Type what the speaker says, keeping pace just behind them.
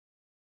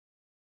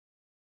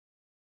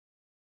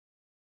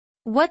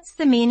What's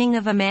the meaning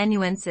of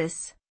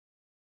amanuensis?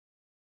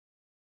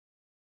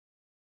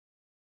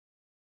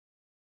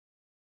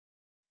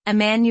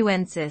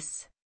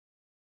 Amanuensis.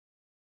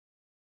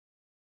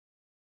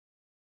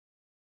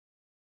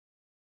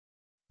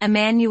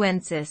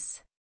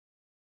 Amanuensis.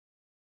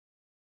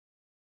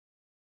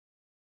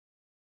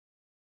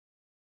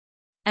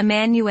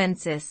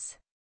 Amanuensis.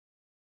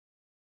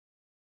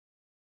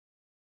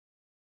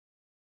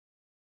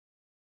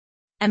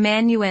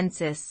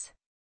 Amanuensis.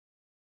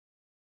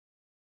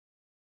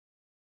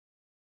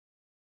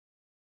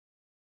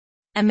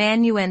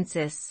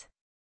 Amanuensis.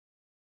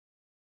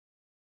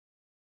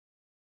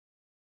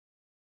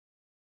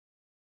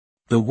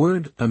 The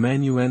word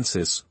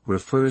amanuensis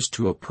refers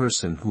to a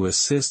person who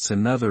assists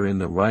another in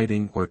the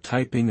writing or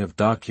typing of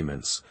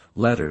documents,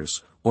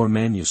 letters, or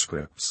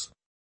manuscripts.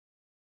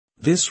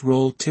 This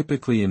role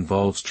typically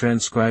involves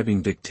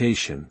transcribing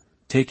dictation,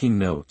 taking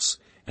notes,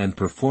 and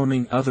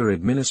performing other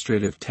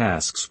administrative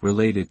tasks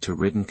related to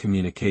written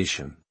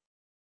communication.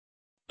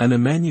 An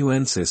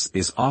amanuensis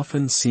is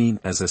often seen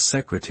as a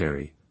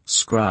secretary,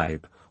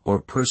 scribe,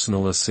 or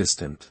personal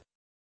assistant.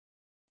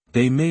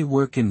 They may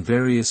work in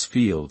various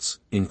fields,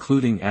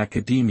 including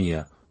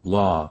academia,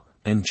 law,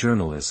 and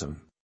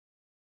journalism.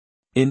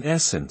 In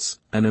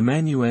essence, an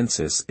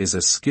amanuensis is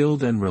a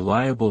skilled and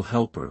reliable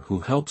helper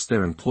who helps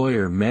their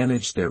employer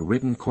manage their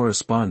written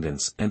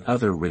correspondence and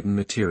other written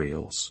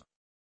materials.